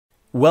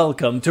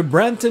Welcome to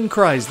Brampton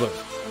Chrysler.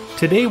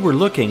 Today we're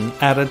looking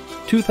at a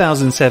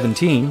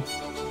 2017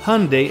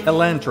 Hyundai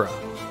Elantra.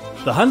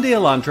 The Hyundai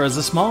Elantra is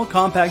a small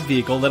compact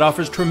vehicle that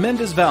offers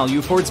tremendous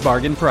value for its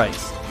bargain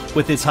price.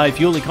 With its high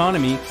fuel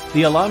economy,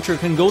 the Elantra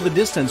can go the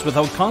distance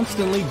without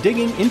constantly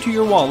digging into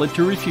your wallet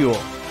to refuel.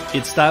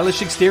 Its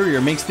stylish exterior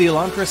makes the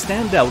Elantra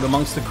stand out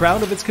amongst the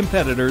crowd of its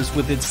competitors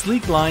with its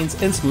sleek lines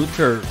and smooth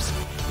curves.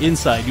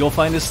 Inside, you'll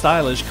find a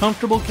stylish,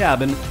 comfortable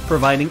cabin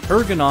providing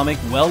ergonomic,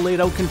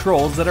 well-laid-out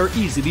controls that are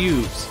easy to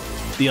use.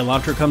 The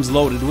Elantra comes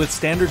loaded with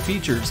standard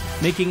features,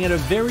 making it a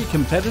very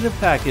competitive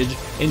package,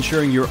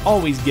 ensuring you're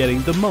always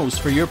getting the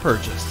most for your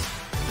purchase.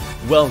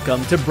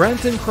 Welcome to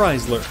Brampton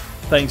Chrysler.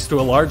 Thanks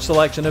to a large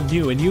selection of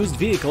new and used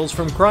vehicles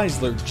from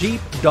Chrysler, Jeep,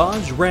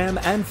 Dodge, Ram,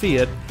 and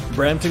Fiat,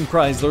 Brampton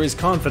Chrysler is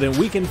confident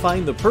we can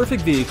find the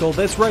perfect vehicle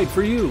that's right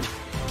for you.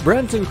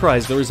 Brampton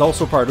Chrysler is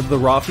also part of the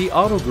Fri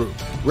Auto Group,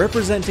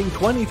 representing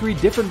 23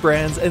 different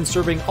brands and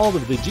serving all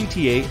of the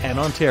GTA and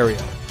Ontario.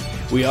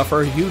 We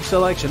offer a huge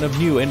selection of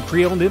new and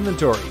pre-owned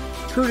inventory,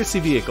 courtesy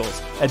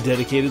vehicles, a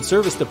dedicated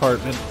service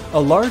department, a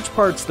large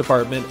parts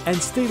department, and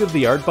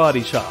state-of-the-art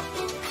body shop.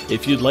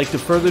 If you'd like to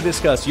further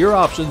discuss your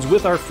options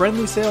with our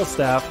friendly sales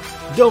staff,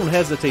 don't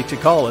hesitate to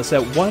call us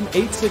at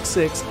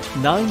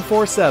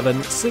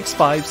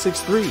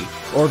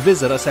 1-866-947-6563 or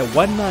visit us at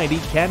 190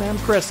 Can-Am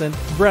Crescent,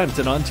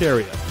 Brampton,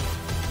 Ontario.